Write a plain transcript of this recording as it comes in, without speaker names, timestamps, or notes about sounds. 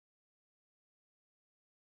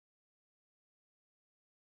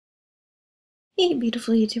Hey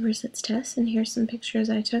beautiful YouTubers, it's Tess, and here's some pictures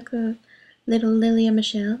I took of little Lilia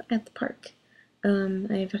Michelle at the park.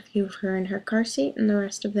 I have a few of her in her car seat, and the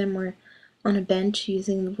rest of them were on a bench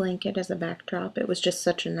using the blanket as a backdrop. It was just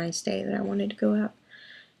such a nice day that I wanted to go out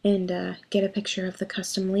and get a picture of the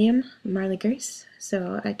custom Liam, Marley Grace,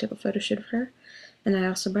 so I took a photo shoot of her. And I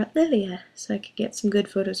also brought Lilia, so I could get some good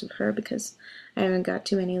photos of her because I haven't got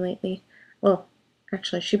too many lately. Well,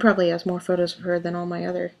 actually, she probably has more photos of her than all my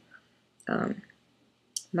other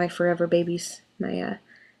my forever babies. My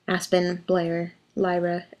Aspen, Blair,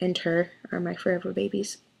 Lyra, and her are my forever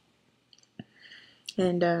babies.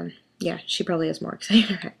 And yeah, she probably has more because I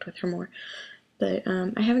interact with her more. But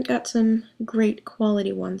I haven't got some great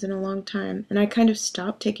quality ones in a long time. And I kind of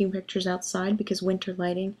stopped taking pictures outside because winter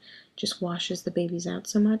lighting just washes the babies out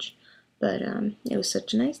so much. But it was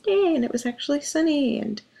such a nice day, and it was actually sunny,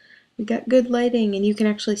 and we got good lighting, and you can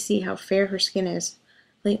actually see how fair her skin is.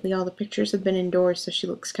 Lately all the pictures have been indoors, so she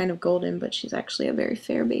looks kind of golden, but she's actually a very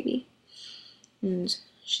fair baby. And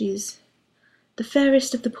she's the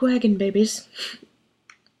fairest of the Puagan babies.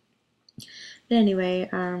 But anyway,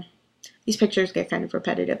 these pictures get kind of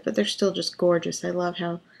repetitive, but they're still just gorgeous. I love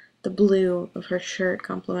how the blue of her shirt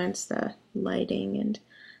complements the lighting, and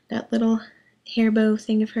that little hair bow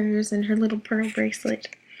thing of hers, and her little pearl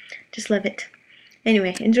bracelet. Just love it.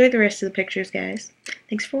 Anyway, enjoy the rest of the pictures, guys.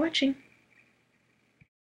 Thanks for watching.